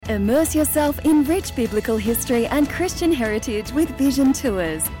Immerse yourself in rich biblical history and Christian heritage with Vision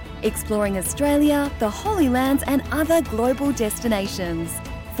Tours, exploring Australia, the Holy Lands and other global destinations.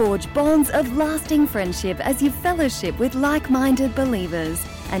 Forge bonds of lasting friendship as you fellowship with like-minded believers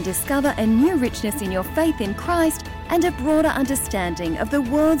and discover a new richness in your faith in Christ and a broader understanding of the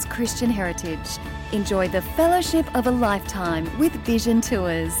world's Christian heritage. Enjoy the fellowship of a lifetime with Vision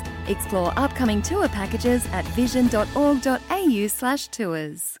Tours. Explore upcoming tour packages at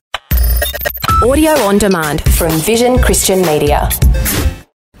vision.org.au/tours. Audio on demand from Vision Christian Media.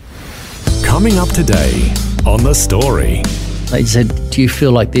 Coming up today on The Story. They said, do you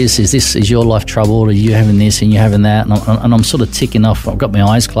feel like this? Is your life troubled? Are you having this and you having that? And I'm sort of ticking off. I've got my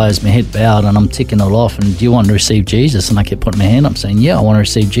eyes closed, my head bowed, and I'm ticking it off. And do you want to receive Jesus? And I kept putting my hand up saying, yeah, I want to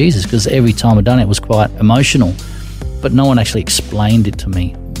receive Jesus, because every time I'd done it was quite emotional. But no one actually explained it to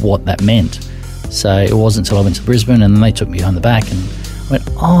me, what that meant. So it wasn't until I went to Brisbane and then they took me on the back and went,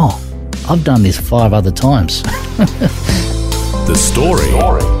 oh, I've done this 5 other times. The Story.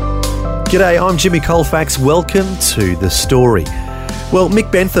 G'day, I'm Jimmy Colfax. Welcome to The Story. Well,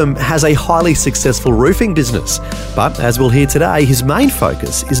 Mick Bentham has a highly successful roofing business, but as we'll hear today, his main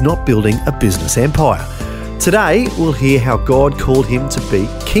focus is not building a business empire. Today, we'll hear how God called him to be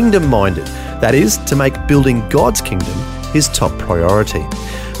kingdom-minded. That is, to make building God's kingdom his top priority.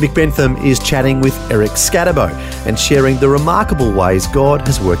 Mick Bentham is chatting with Eric Scatterbo and sharing the remarkable ways God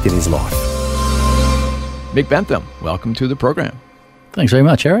has worked in his life. Mick Bentham, welcome to the program. Thanks very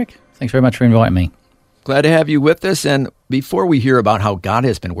much, Eric. Thanks very much for inviting me. Glad to have you with us. And before we hear about how God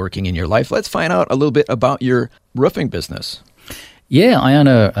has been working in your life, let's find out a little bit about your roofing business. Yeah, I own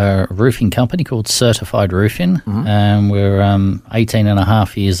a roofing company called Certified Roofing. We're 18 and a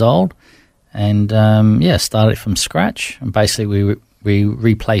half years old. And, started from scratch. And basically, we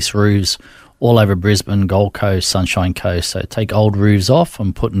replace roofs all over Brisbane, Gold Coast, Sunshine Coast. So take old roofs off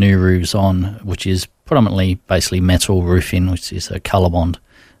and put new roofs on, which is predominantly basically metal roofing, which is a colour bond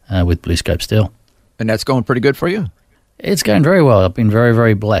with blue scope steel. And that's going pretty good for you? It's going very well. I've been very,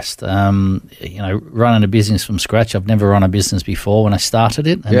 very blessed. Running a business from scratch. I've never run a business before when I started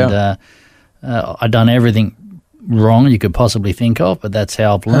it. And I've done everything wrong you could possibly think of, but that's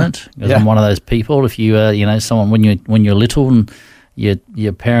how I've learnt. Because I'm one of those people. If you, someone when you're little and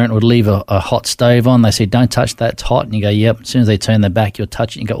your parent would leave a hot stove on, they say, don't touch that, it's hot. And you go, yep. As soon as they turn their back, you'll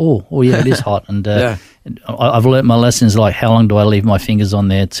touch it and go, oh yeah, it is hot. And I've learnt my lessons, like how long do I leave my fingers on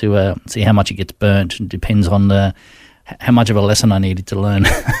there to see how much it gets burnt. It depends on how much of a lesson I needed to learn.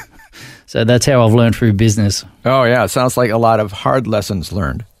 So that's how I've learned through business. Oh, yeah. It sounds like a lot of hard lessons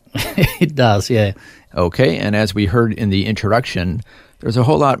learned. It does, yeah. Okay, and as we heard in the introduction, there's a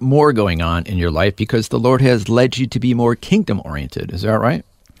whole lot more going on in your life because the Lord has led you to be more kingdom-oriented. Is that right?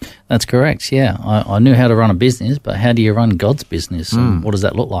 That's correct, yeah. I knew how to run a business, but how do you run God's business? And what does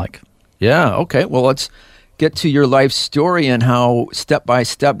that look like? Yeah, okay. Well, let's get to your life story and how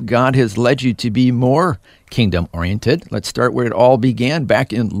step-by-step God has led you to be more kingdom-oriented. Let's start where it all began,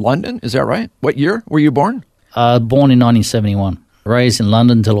 back in London. Is that right? What year were you born? Born in 1971. Raised in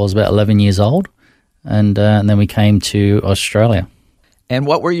London until I was about 11 years old, and then we came to Australia. And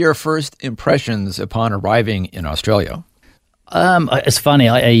what were your first impressions upon arriving in Australia? It's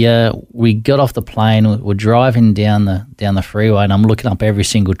funny. We got off the plane. We're driving down the freeway, and I'm looking up every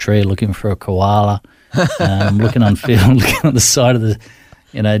single tree, looking for a koala. Looking on film, looking on the side of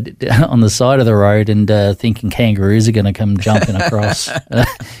on the side of the road, and thinking kangaroos are going to come jumping across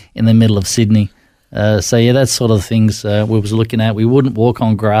in the middle of Sydney. That's sort of things we was looking at. We wouldn't walk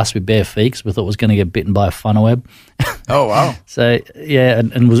on grass with bare feet because we thought we was going to get bitten by a funnel web. Oh, wow.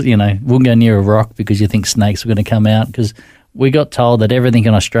 And wouldn't go near a rock because you think snakes were going to come out, because we got told that everything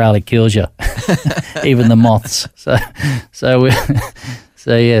in Australia kills you, even the moths.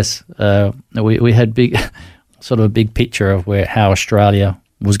 We had a big picture of how Australia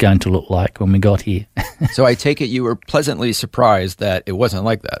was going to look like when we got here. So I take it you were pleasantly surprised that it wasn't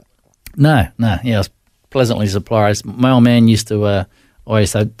like that. No, I was pleasantly surprised. My old man used to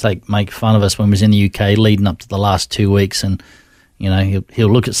always make fun of us when we was in the UK leading up to the last 2 weeks, and he'll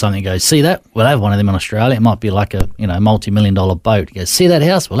look at something and go, see that? We'll have one of them in Australia. It might be like a multi-million-dollar boat. He goes, see that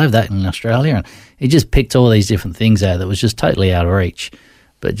house? We'll have that in Australia. And he just picked all these different things out that was just totally out of reach,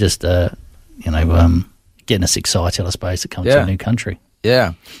 but just getting us excited, I suppose, to come to a new country.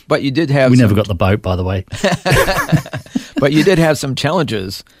 Yeah, but you did have. We never got the boat, by the way. But you did have some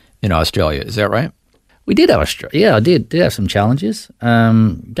challenges in Australia, is that right? We did have Australia. Yeah, I did have some challenges.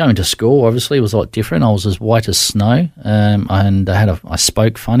 Going to school, obviously, was a lot different. I was as white as snow, and I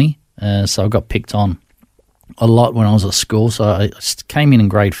spoke funny, so I got picked on a lot when I was at school. So I came in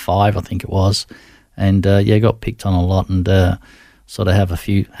grade 5, I think it was, and got picked on a lot, and sort of had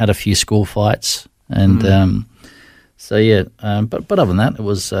a few school fights, and but other than that, it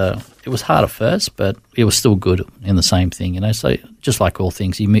was hard at first, but it was still good in the same thing, So just like all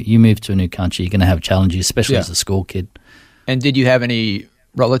things, you move to a new country, you're going to have challenges, especially as a school kid. And did you have any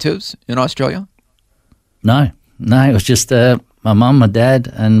relatives in Australia? No, it was just my mum, my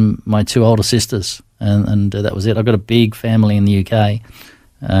dad, and my 2 older sisters, and that was it. I've got a big family in the UK.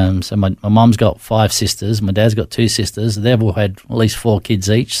 So my mum's got 5 sisters, my dad's got 2 sisters. They've all had at least 4 kids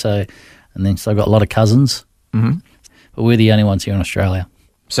each. So I've got a lot of cousins. Mm-hmm. But we're the only ones here in Australia.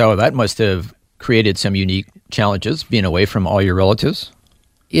 So that must have created some unique challenges, being away from all your relatives.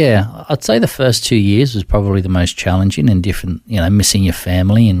 Yeah, I'd say the first 2 years was probably the most challenging and different. Missing your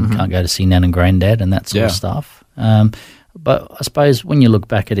family and can't go to see nan and granddad and that sort of stuff. But I suppose when you look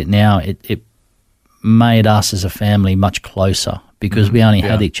back at it now, it made us as a family much closer, because we only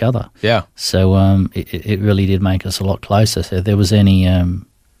had each other. Yeah. So it really did make us a lot closer. So if there was any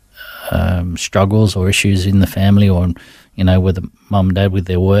struggles or issues in the family, or with the mum and dad with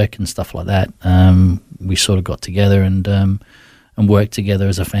their work and stuff like that, we sort of got together and worked together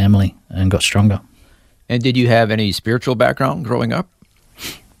as a family and got stronger. And did you have any spiritual background growing up?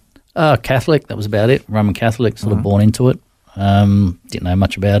 Catholic, that was about it. Roman Catholic, sort of born into it. Didn't know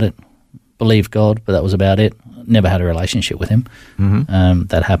much about it. Believed God, but that was about it. Never had a relationship with him.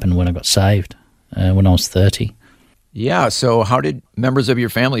 That happened when I got saved, when I was 30. Yeah, so how did members of your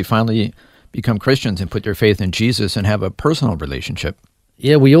family finally become Christians and put their faith in Jesus and have a personal relationship?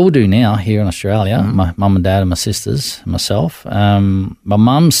 Yeah, we all do now here in Australia, my mum and dad and my sisters, and myself. My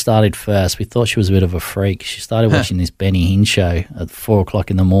mum started first. We thought she was a bit of a freak. She started watching this Benny Hinn show at 4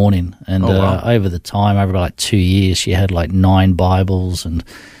 o'clock in the morning. And over the time, over like 2 years, she had like 9 Bibles. And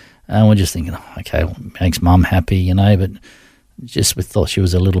we're just thinking, okay, well, it makes mum happy, but just we thought she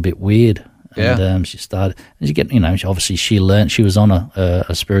was a little bit weird. And she started, obviously she learned, she was on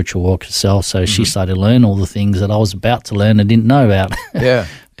a spiritual walk herself, so she started to learn all the things that I was about to learn and didn't know about.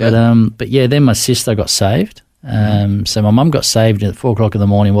 But then my sister got saved. So my mum got saved at 4 o'clock in the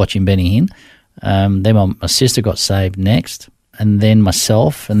morning watching Benny Hinn. Then my sister got saved next, and then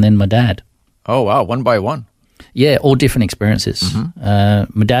myself, and then my dad. Oh, wow, one by one. Yeah, all different experiences.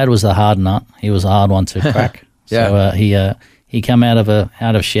 My dad was the hard nut. He was a hard one to crack. So he came out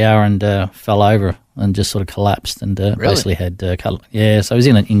of shower and fell over and just sort of collapsed and basically had so he was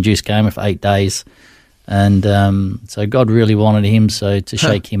in an induced coma for 8 days, and so God really wanted him to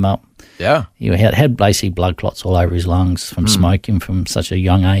shake him up. Yeah, he had basically blood clots all over his lungs from smoking from such a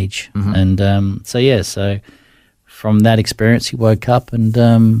young age, and so from that experience he woke up,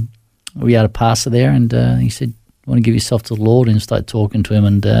 and we had a pastor there, and he said, "You want to give yourself to the Lord?" and started talking to him,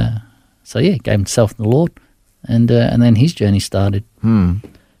 and gave himself to the Lord. And then his journey started. And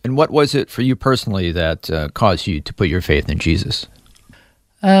what was it for you personally that caused you to put your faith in Jesus?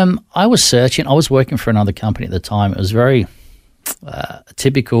 I was searching. I was working for another company at the time. It was very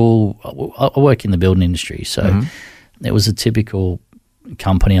typical. I work in the building industry, so it was a typical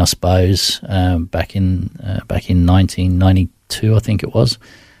company, I suppose, back in 1992, I think it was.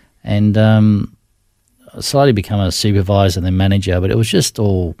 And I slowly became a supervisor and then manager, but it was just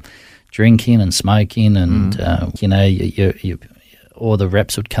all drinking and smoking, and all the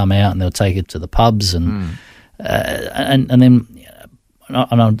reps would come out and they'll take it to the pubs, and then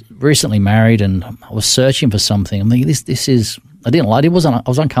I'm recently married, and I was searching for something. I'm thinking this is, I didn't like it. I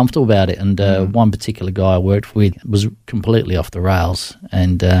was uncomfortable about it, and one particular guy I worked with was completely off the rails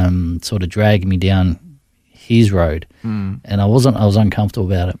and sort of dragging me down his road, and I was uncomfortable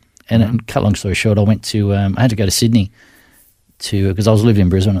about it. And cut long story short, I went to I had to go to Sydney because I was living in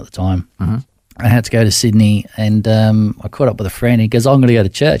Brisbane at the time. I had to go to Sydney, and I caught up with a friend. He goes, "I'm going to go to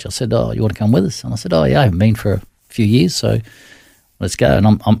church." I said, "Oh, you want to come with us?" And I said, "Oh, yeah, I haven't been for a few years, so let's go."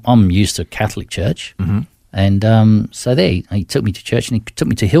 And I'm used to Catholic church, and so there he took me to church, and he took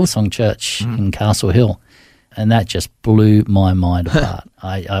me to Hillsong Church in Castle Hill, and that just blew my mind apart.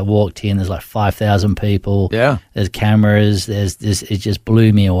 I walked in, there's like 5,000 people. Yeah, there's cameras. There's this. It just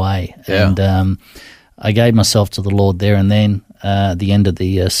blew me away, and I gave myself to the Lord there and then at the end of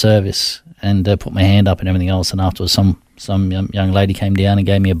the service, and put my hand up and everything else. And afterwards, some young lady came down and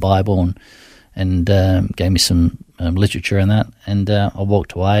gave me a Bible and gave me some literature and that. And I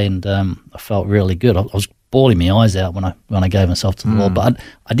walked away, and I felt really good. I was bawling my eyes out when I gave myself to the Lord, but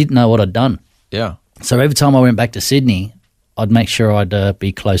I didn't know what I'd done. Yeah. So every time I went back to Sydney, I'd make sure I'd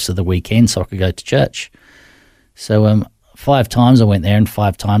be close to the weekend so I could go to church. So 5 times I went there, and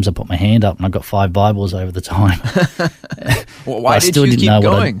 5 times I put my hand up, and I got 5 Bibles over the time. Well, why did you keep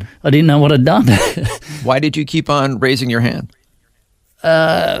going? I didn't know what I'd done. Why did you keep on raising your hand?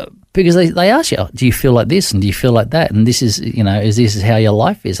 Because they ask you, do you feel like this and do you feel like that? And this is, is this how your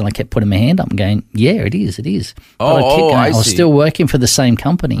life is? And I kept putting my hand up and going, yeah, it is. I was see. still working for the same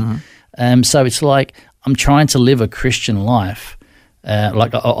company. So it's like I'm trying to live a Christian life,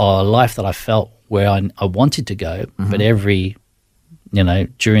 like a life that I felt where I wanted to go, but during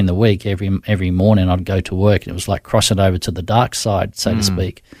the week, every morning I'd go to work and it was like crossing over to the dark side, so to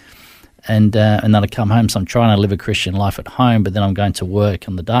speak. And then I'd come home, so I'm trying to live a Christian life at home, but then I'm going to work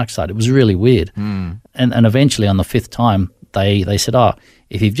on the dark side. It was really weird. And eventually on the fifth time, they said,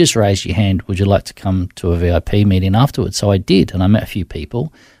 if you've just raised your hand, would you like to come to a VIP meeting afterwards? So I did, and I met a few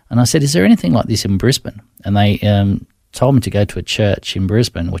people, and I said, is there anything like this in Brisbane? And they told me to go to a church in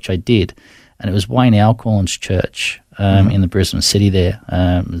Brisbane, which I did, and it was Wayne Alcorn's church in the Brisbane city there.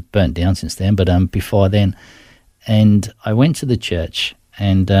 It was burnt down since then, but before then. And I went to the church,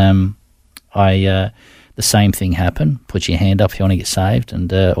 and the same thing happened. Put your hand up if you want to get saved,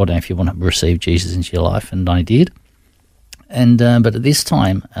 and I don't know if you want to receive Jesus into your life, and I did. And but at this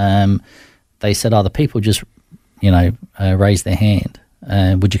time, they said, the people just, raised their hand.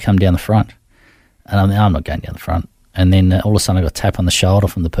 Would you come down the front? And I'm not going down the front. And then all of a sudden I got a tap on the shoulder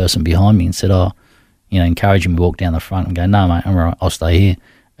from the person behind me and said, encouraging me to walk down the front and go, no, mate, I'm all right, I'll stay here.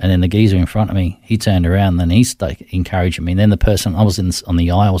 And then the geezer in front of me, he turned around and then he started encouraging me. And then the person, I was on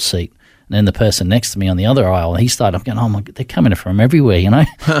the aisle seat, and then the person next to me on the other aisle, he started going, oh my God, they're coming from everywhere,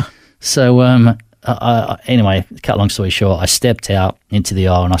 So anyway, cut long story short, I stepped out into the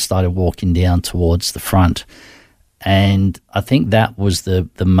aisle and I started walking down towards the front. And I think that was the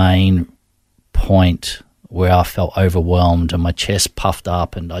main point where I felt overwhelmed and my chest puffed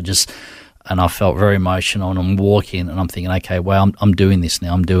up, and I felt very emotional, and I'm walking and I'm thinking, okay, well, I'm doing this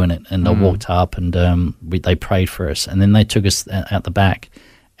now, I'm doing it. And I walked up and they prayed for us, and then they took us out the back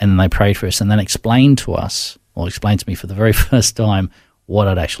and then they prayed for us and then explained to me for the very first time what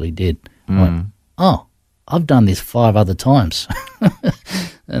I'd actually did. I went, I've done this 5 other times.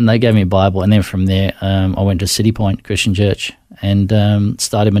 And they gave me a Bible, and then from there I went to City Point Christian Church and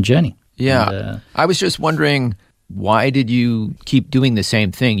started my journey. Yeah. And, I was just wondering, why did you keep doing the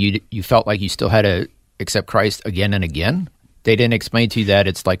same thing? You felt like you still had to accept Christ again and again? They didn't explain to you that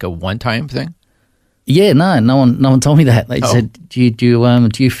it's like a one-time thing? Yeah, no one told me that. They said, do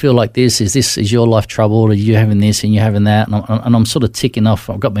you feel like this? Is your life troubled? Are you having this and you having that? And I'm sort of ticking off.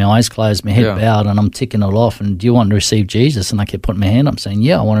 I've got my eyes closed, my head bowed, and I'm ticking it off. And do you want to receive Jesus? And I kept putting my hand up saying,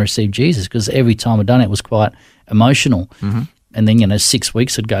 yeah, I want to receive Jesus, because every time I'd done it, it was quite emotional. And then, 6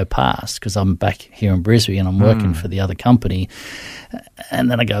 weeks would go past because I'm back here in Brisbane and I'm working for the other company.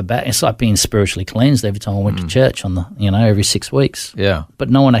 And then I go back. It's like being spiritually cleansed every time I went to church on every 6 weeks. Yeah. But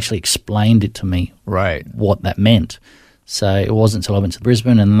no one actually explained it to me, right, what that meant. So it wasn't until I went to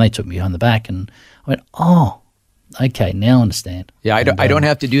Brisbane and then they took me behind the back and I went, oh, okay, now I understand. Yeah, I don't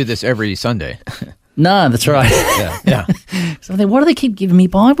have to do this every Sunday. No, that's right. Yeah. So I think, why do they keep giving me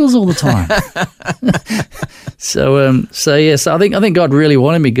Bibles all the time? So I think God really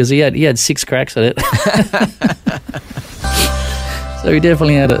wanted me, because he had 6 cracks at it. So he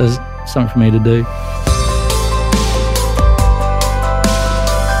definitely had it as something for me to do.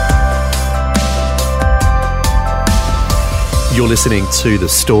 You're listening to The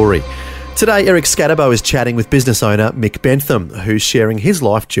Story. Today, Eric Scatterbo is chatting with business owner Mick Bentham, who's sharing his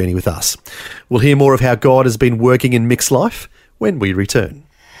life journey with us. We'll hear more of how God has been working in Mick's life when we return.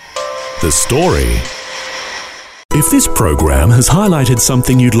 The Story. If this program has highlighted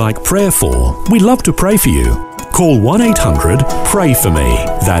something you'd like prayer for, we'd love to pray for you. Call 1-800-PRAY-FOR-ME.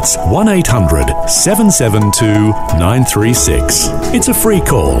 That's 1-800-772-936. It's a free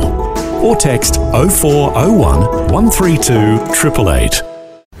call. Or text 0401 132 888.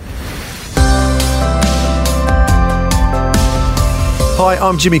 Hi,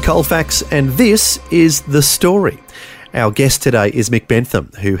 I'm Jimmy Colfax, and this is The Story. Our guest today is Mick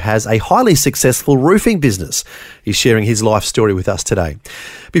Bentham, who has a highly successful roofing business. He's sharing his life story with us today.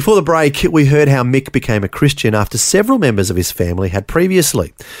 Before the break, we heard how Mick became a Christian after several members of his family had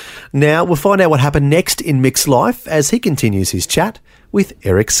previously. Now, we'll find out what happened next in Mick's life as he continues his chat with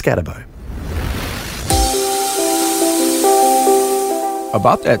Eric Scatterbo.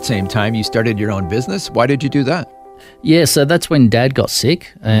 About that same time, you started your own business. Why did you do that? Yeah, so that's when Dad got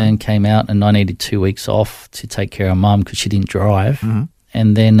sick and came out, and I needed 2 weeks off to take care of Mum because she didn't drive. Mm-hmm.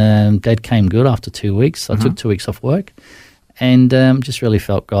 And then Dad came good after 2 weeks. So I took 2 weeks off work and just really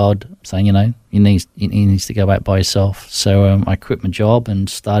felt God saying, he needs to go out by himself. So I quit my job and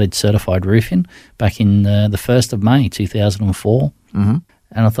started certified roofing back in the 1st of May 2004. Mm-hmm.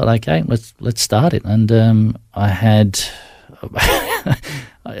 And I thought, okay, let's start it. And I had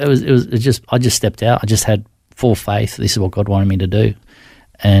I just stepped out. I just had full faith. This is what God wanted me to do.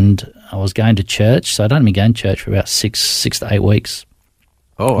 and I was going to church. So I'd only been going to church for about 6 to 8 weeks.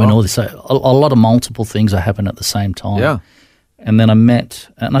 Oh, when wow. all this, a lot of multiple things that happened at the same time. Yeah. And then I met,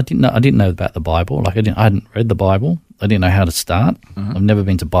 and I didn't know about the Bible. Like I hadn't read the Bible. I didn't know how to start. I've never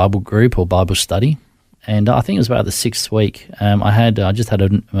been to Bible group or Bible study. And I think it was about the 6th week. I just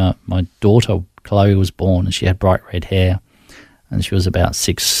had my daughter Chloe was born, and she had bright red hair, and she was about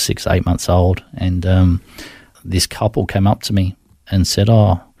 8 months old. And this couple came up to me and said,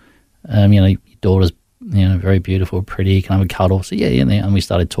 your daughter's very beautiful, pretty. Can I have a cuddle? So yeah. And we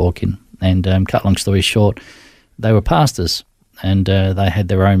started talking. And cut long story short, they were pastors. And they had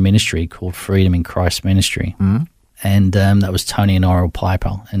their own ministry called Freedom in Christ Ministry. Mm-hmm. And that was Tony and Oral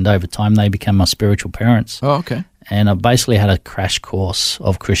Piper. And over time, they became my spiritual parents. Oh, okay. And I basically had a crash course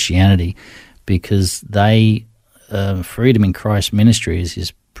of Christianity because Freedom in Christ Ministry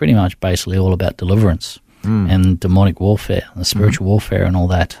is pretty much basically all about deliverance and demonic warfare, the spiritual warfare and all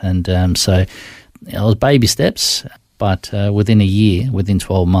that. And so it was baby steps. But within a year, within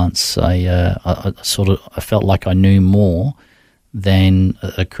 12 months, I felt like I knew more than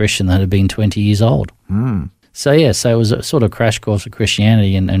a Christian that had been 20 years old. So it was a sort of crash course of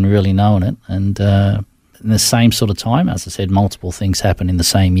Christianity and really knowing it. And in the same sort of time, as I said, multiple things happened in the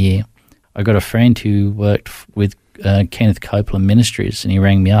same year. I got a friend who worked with Kenneth Copeland Ministries, and he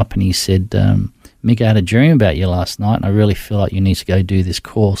rang me up and he said, Mick, I had a dream about you last night, and I really feel like you need to go do this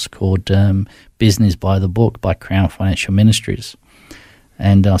course called Business by the Book by Crown Financial Ministries.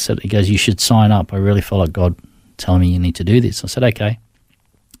 And he goes, you should sign up. I really felt like God telling me you need to do this. I said, okay.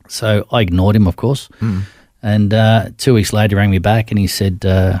 So I ignored him, of course. And 2 weeks later, he rang me back and he said,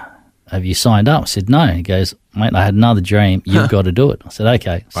 have you signed up? I said, no. He goes, mate, I had another dream. You've got to do it. I said,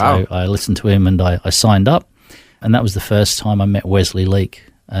 okay. Wow. So I listened to him and I signed up. And that was the first time I met Wesley Leake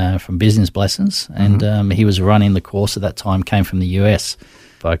from Business Blessings. And he was running the course at that time, came from the US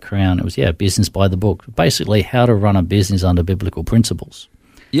by Crown. It was, Business by the Book. Basically, how to run a business under biblical principles.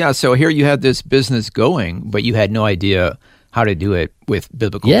 Yeah, so here you had this business going, but you had no idea how to do it with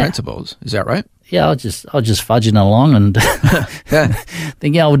biblical principles. Is that right? Yeah, I was just fudging along and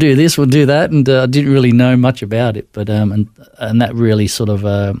thinking, we'll do this, we'll do that, and I didn't really know much about it. But and that really sort of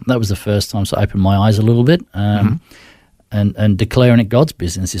that was the first time, so I opened my eyes a little bit. And declaring it God's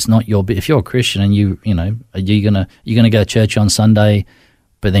business. It's not your. If you're a Christian and you're gonna go to church on Sunday,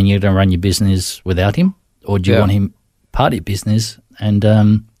 but then you're gonna run your business without Him, or do you want Him part of your business and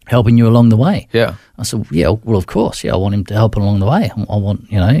helping you along the way? Yeah. I said, well, of course, I want Him to help along the way. I want,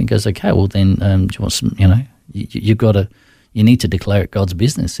 He goes, okay, well then, do you want some, you need to declare it God's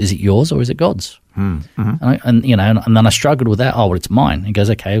business. Is it yours or is it God's? And then I struggled with that. Oh, well, it's mine. He goes,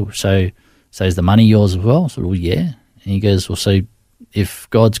 okay, so is the money yours as well? I said, well, yeah. And he goes, well, so if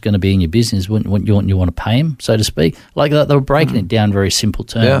God's going to be in your business, wouldn't you want to pay Him, so to speak? Like that, they were breaking it down very simple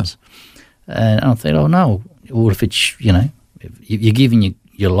terms. Yeah. And I thought, oh no, well, if it's, if you're giving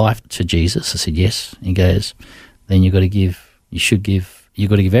your life to Jesus, I said yes. He goes, then you've got to give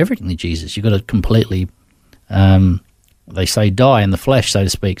everything to Jesus. You've got to completely, they say, die in the flesh, so to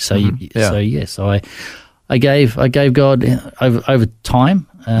speak. So so I gave God over time.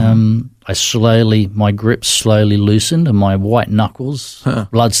 My grip slowly loosened, and my white knuckles,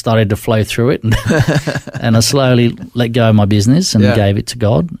 blood started to flow through it, and I slowly let go of my business and gave it to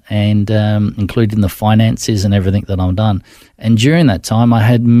God, and including the finances and everything that I've done. And during that time, I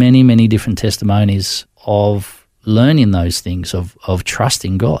had many, many different testimonies of learning those things, of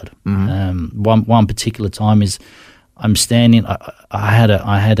trusting God. One particular time is I'm standing. I had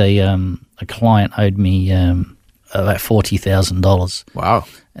a client owed me about $40,000. Wow!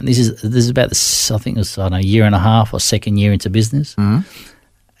 And this is about I think it was a year and a half or second year into business.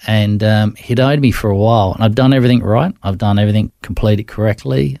 And he'd owed me for a while, and I've done everything right. I've done everything completed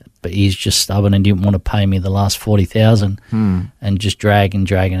correctly, but he's just stubborn and didn't want to pay me the last $40,000 and just dragging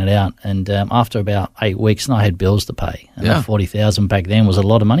it out. And after about 8 weeks, and I had bills to pay, and that $40,000 back then was a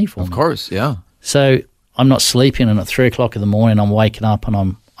lot of money for me. Of course, yeah. So I'm not sleeping, and at 3 o'clock in the morning, I'm waking up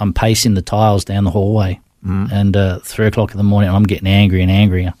and I'm pacing the tiles down the hallway. And 3 o'clock in the morning, I'm getting angry and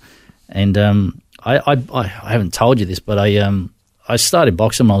angrier. And I haven't told you this, but I started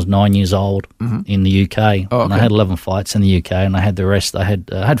boxing when I was 9 years old in the UK. Oh, okay. And I had 11 fights in the UK, and I had the rest. I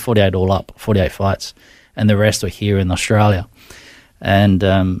had 48 all up, 48 fights, and the rest were here in Australia. And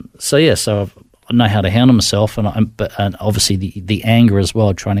so I know how to handle myself, and obviously the anger as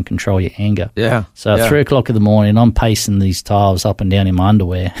well, trying to control your anger. Yeah. So at 3 o'clock in the morning, I'm pacing these tiles up and down in my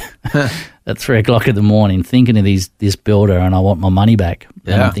underwear at 3 o'clock in the morning, thinking of this builder, and I want my money back.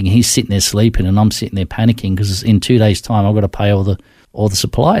 And I'm thinking he's sitting there sleeping, and I'm sitting there panicking because in 2 days' time I've got to pay all the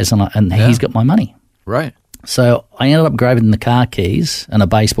suppliers, and he's got my money. Right. So I ended up grabbing the car keys and a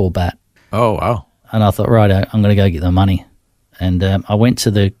baseball bat. Oh, wow. And I thought, right, I'm going to go get the money. And I went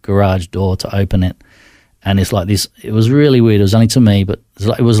to the garage door to open it. And it's like this, it was really weird. It was only to me, but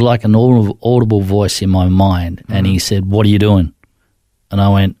it was like an audible voice in my mind. And he said, what are you doing? And I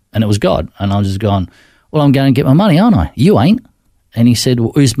went, and it was God. And I was just going, well, I'm going to get my money, aren't I? You ain't. And he said,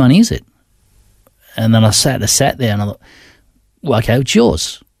 well, whose money is it? And then I sat there and I thought, well, okay, it's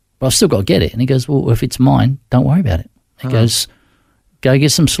yours. But I've still got to get it. And he goes, well, if it's mine, don't worry about it. He goes, go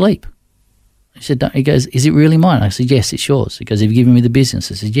get some sleep. He goes, is it really mine? I said, yes, it's yours. He goes, have you given me the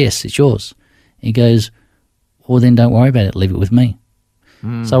business? I said, yes, it's yours. He goes, well, then don't worry about it. Leave it with me.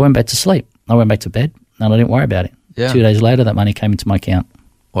 So I went back to sleep. I went back to bed and I didn't worry about it. Yeah. 2 days later, that money came into my account.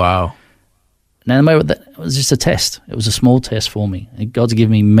 Wow. Now, it was just a test. It was a small test for me. God's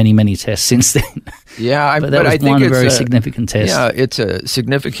given me many, many tests since then. Yeah, but that was one very significant test. Yeah, it's a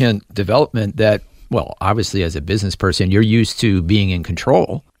significant development that, well, obviously as a business person, you're used to being in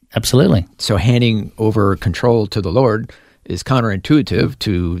control. Absolutely. So handing over control to the Lord is counterintuitive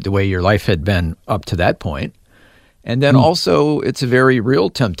to the way your life had been up to that point. And then also it's a very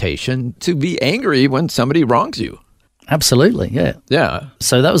real temptation to be angry when somebody wrongs you. Absolutely, yeah. Yeah.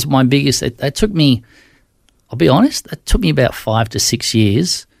 So that was my biggest, that took me, I'll be honest, it took me about 5 to 6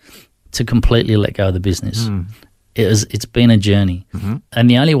 years to completely let go of the business. It's been a journey. And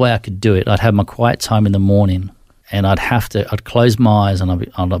the only way I could do it, I'd have my quiet time in the morning and I'd close my eyes and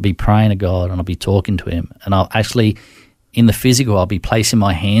I'll be praying to God and I'll be talking to him. And I'll actually, in the physical, I'll be placing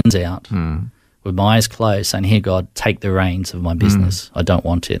my hands out with my eyes closed saying, here, God, take the reins of my business. I don't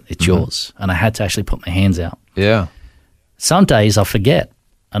want it. It's yours. And I had to actually put my hands out. Yeah. Some days I'll forget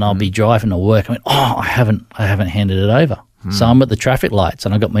and I'll be driving to work. I mean, I haven't handed it over. So I'm at the traffic lights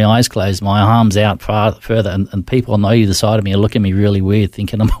and I've got my eyes closed, my arms out further, and people on either side of me are looking at me really weird,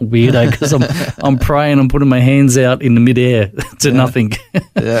 thinking I'm a weirdo because I'm praying and putting my hands out in the midair to nothing.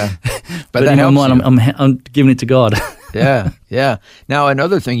 Yeah. But in my mind, I'm giving it to God. Yeah. Now,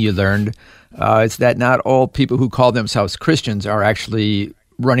 another thing you learned is that not all people who call themselves Christians are actually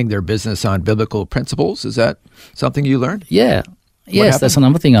running their business on biblical principles. Is that something you learned? Yeah. Yes, that's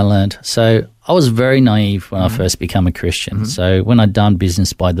another thing I learned. So I was very naive when I first became a Christian. So when I'd done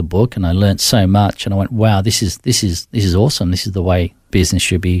business by the book and I learned so much and I went, wow, this is awesome. This is the way business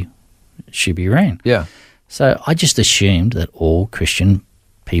should be ran. Yeah. So I just assumed that all Christian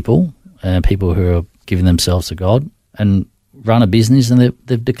people, people who are giving themselves to God and run a business and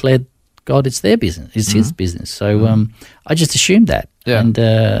they've declared God, it's their business. It's his business. So I just assumed that. Yeah. And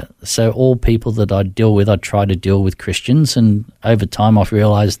so all people that I deal with, I try to deal with Christians. And over time, I've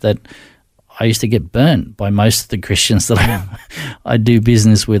realized that I used to get burnt by most of the Christians that I do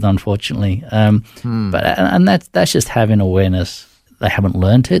business with, unfortunately. But that's just having awareness. They haven't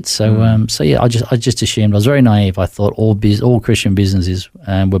learnt it. So I just assumed. I was very naive. I thought all Christian businesses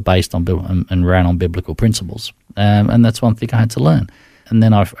were based on and ran on biblical principles. And that's one thing I had to learn. And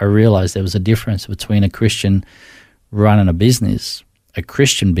then I realized there was a difference between a Christian running a business, a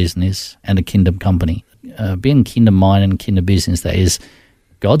Christian business, and a kingdom company. Being kingdom-minded and kingdom business, that is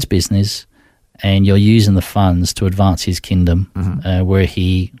God's business, and you're using the funds to advance his kingdom where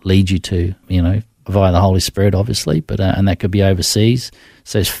he leads you to, via the Holy Spirit, obviously, but and that could be overseas.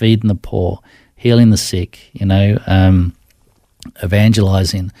 So it's feeding the poor, healing the sick,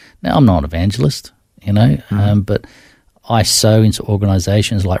 evangelizing. Now, I'm not an evangelist, but I sow into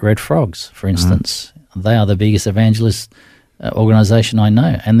organizations like Red Frogs, for instance. They are the biggest evangelist organization I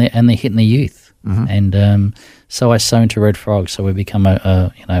know, and they're hitting the youth. And so I sow into Red Frogs, so we become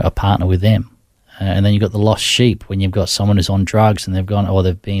a partner with them. And then you've got the lost sheep when you've got someone who's on drugs and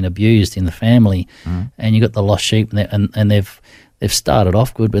they've been abused in the family, and you've got the lost sheep and they've started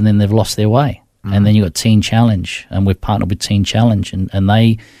off good, but then they've lost their way. And then you've got Teen Challenge, and we've partnered with Teen Challenge, and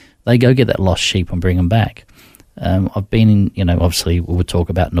they go get that lost sheep and bring them back. I've been in, obviously we would talk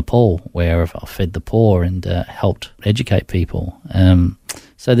about Nepal, where I've fed the poor and helped educate people.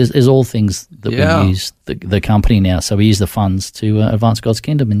 So there's all things that we use the company now. So we use the funds to advance God's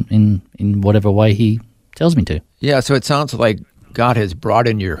kingdom in whatever way he tells me to. Yeah, so it sounds like God has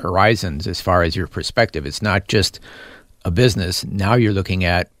broadened your horizons as far as your perspective. It's not just a business. Now you're looking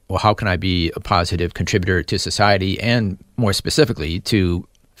at, well, how can I be a positive contributor to society and more specifically to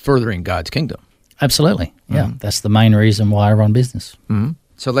furthering God's kingdom? Absolutely. Yeah, that's the main reason why I run business.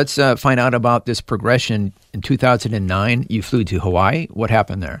 So let's find out about this progression. In 2009, you flew to Hawaii. What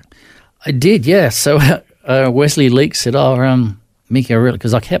happened there? I did, yeah. So Wesley Leake said, Mick,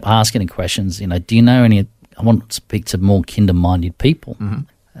 because I kept asking him questions, do you know any, I want to speak to more kingdom-minded people.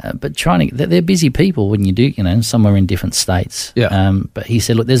 But they're busy people when you do, some are in different states. Yeah. But he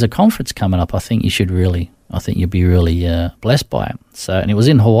said, look, there's a conference coming up. I think you should really I think you'll be really blessed by it. So, and it was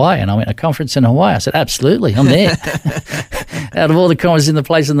in Hawaii, and I went to a conference in Hawaii. I said, absolutely, I'm there. Out of all the conferences in the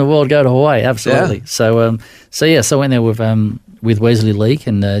place in the world, go to Hawaii, absolutely. Yeah. So I went there with Wesley Leake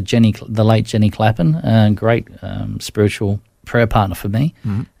and the late Jenny Clappin, great spiritual prayer partner for me.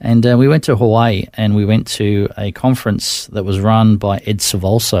 Mm-hmm. And we went to Hawaii, and we went to a conference that was run by Ed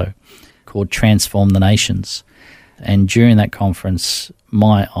Savolso called Transform the Nations. And during that conference,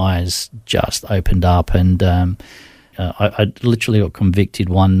 my eyes just opened up, and I literally got convicted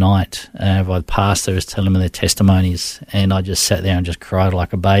one night by the pastor who was telling me their testimonies, and I just sat there and just cried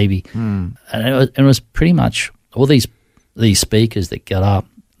like a baby. Mm. And it was pretty much all these speakers that got up.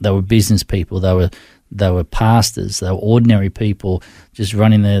 They were business people. They were pastors. They were ordinary people just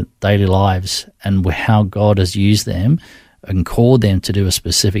running their daily lives, and how God has used them and called them to do a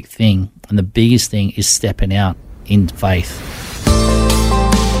specific thing. And the biggest thing is stepping out in faith.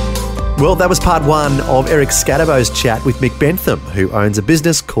 Well, that was part one of Eric Scadabo's chat with Mick Bentham, who owns a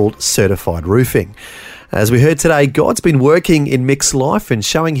business called Certified Roofing. As we heard today, God's been working in Mick's life and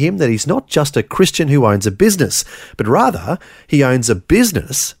showing him that he's not just a Christian who owns a business, but rather he owns a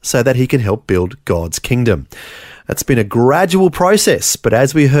business so that he can help build God's kingdom. It's been a gradual process, but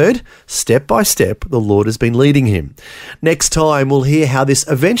as we heard, step by step, the Lord has been leading him. Next time, we'll hear how this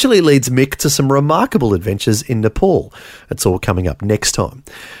eventually leads Mick to some remarkable adventures in Nepal. It's all coming up next time.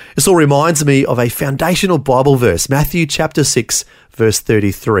 This all reminds me of a foundational Bible verse, Matthew chapter 6, verse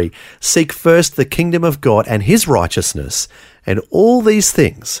 33. Seek first the kingdom of God and his righteousness, and all these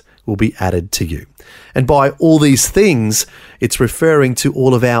things will be added to you. And by all these things, it's referring to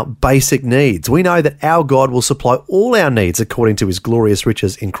all of our basic needs. We know that our God will supply all our needs according to his glorious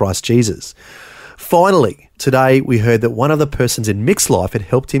riches in Christ Jesus. Finally, today we heard that one of the persons in Mick's life had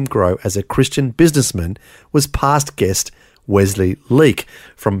helped him grow as a Christian businessman was past guest Wesley Leake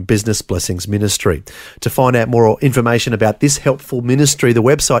from Business Blessings Ministry. To find out more information about this helpful ministry, the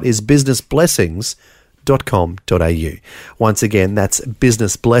website is businessblessings.com.au. Once again, that's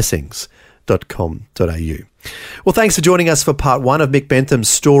businessblessings.com.au. Well, thanks for joining us for part one of Mick Bentham's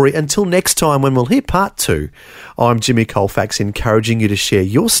story. Until next time when we'll hear part two, I'm Jimmy Colfax, encouraging you to share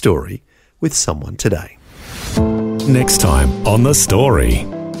your story with someone today. Next time on The Story.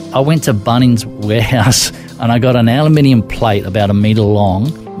 I went to Bunnings Warehouse and I got an aluminium plate about 1 metre long.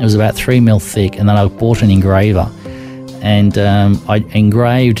 It was about 3 mil thick, and then I bought an engraver. And I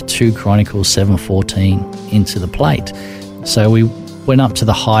engraved 2 Chronicles 7:14 into the plate. So we went up to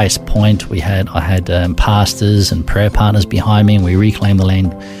the highest point. I had pastors and prayer partners behind me, and we reclaimed the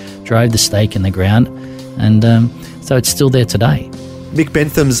land, drove the stake in the ground, and so it's still there today. Mick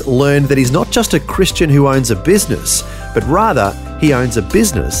Bentham's learned that he's not just a Christian who owns a business, but rather he owns a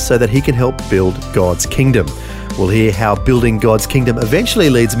business so that he can help build God's kingdom. We'll hear how building God's kingdom eventually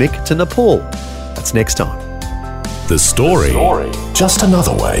leads Mick to Nepal. That's next time. The Story. Just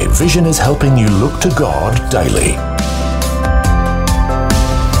another way Vision is helping you look to God daily.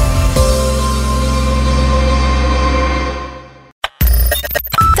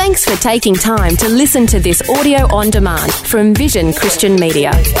 Thanks for taking time to listen to this audio on demand from Vision Christian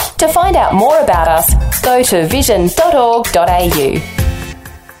Media. To find out more about us, go to vision.org.au.